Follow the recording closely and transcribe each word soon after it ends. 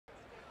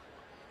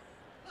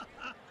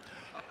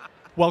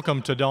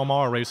Welcome to Del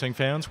Mar racing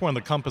fans. We're in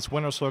the Compass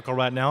Winter Circle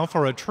right now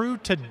for a true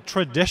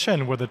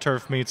tradition where the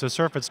turf meets the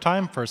surf. It's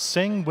time for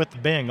Sing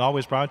with Bing,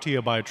 always brought to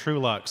you by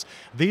Trulux.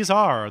 These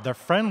are the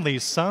Friendly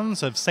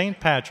Sons of St.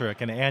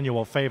 Patrick, an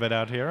annual favorite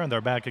out here, and they're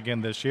back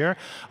again this year.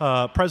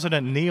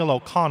 President Neil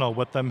O'Connell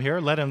with them here,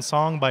 led in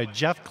song by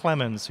Jeff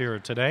Clemens here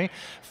today.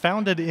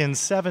 Founded in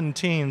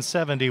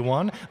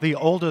 1771, the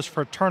oldest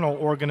fraternal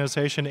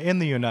organization in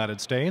the United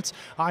States.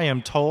 I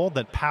am told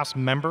that past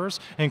members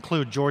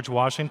include George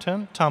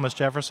Washington, Thomas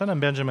Jefferson,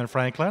 and Benjamin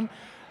Franklin.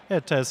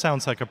 It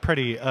sounds like a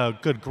pretty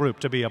good group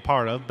to be a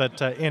part of,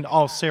 but in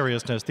all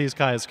seriousness, these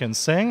guys can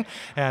sing,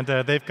 and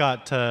they've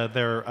got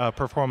their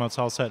performance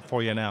all set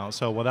for you now.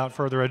 So without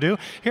further ado,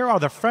 here are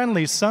the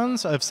Friendly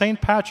Sons of St.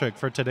 Patrick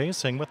for today's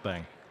Sing with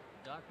Bing.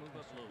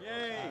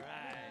 Yay! All right.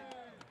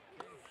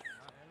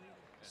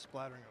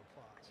 Splattering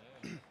applause.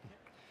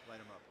 Light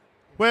 'em up.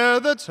 Where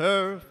the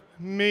turf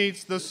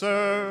meets the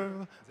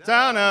surf,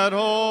 down at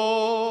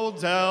Old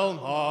Del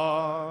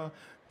Mar.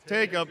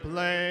 Take a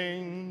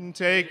plane,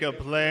 take a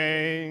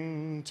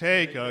plane,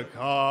 take a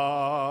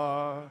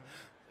car.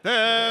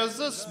 There's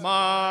a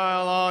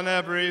smile on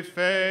every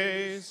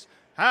face,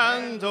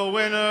 and a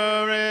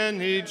winner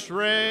in each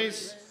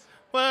race.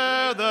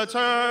 Where the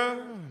turf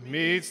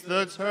meets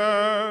the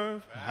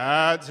turf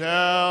at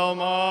Del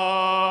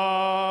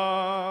Mar.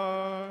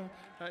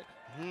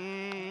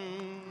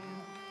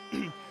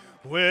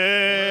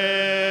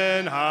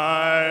 When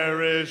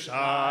Irish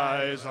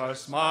eyes are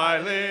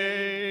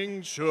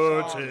smiling,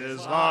 sure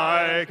 'tis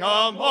like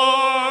a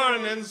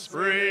morning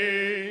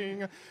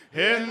spring.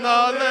 In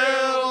the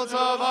lilt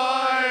of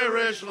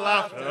Irish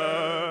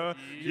laughter,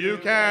 you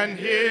can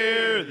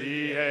hear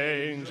the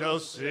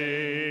angels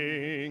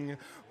sing.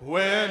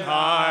 When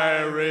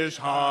Irish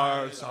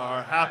hearts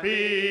are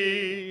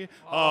happy,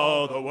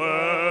 all the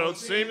world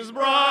seems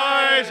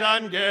bright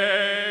and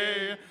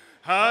gay.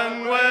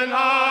 And when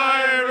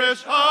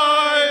Irish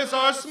eyes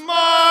are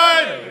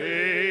smiling,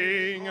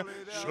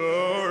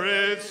 sure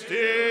it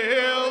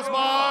steals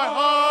my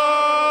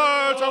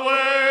heart away.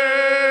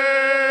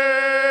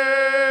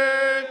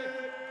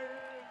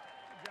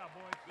 Good job,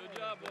 boys. Good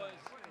job,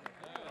 boys.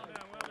 Well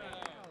done, well done.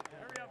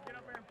 Hurry up, get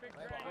up there and pick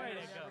that. Way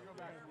to go.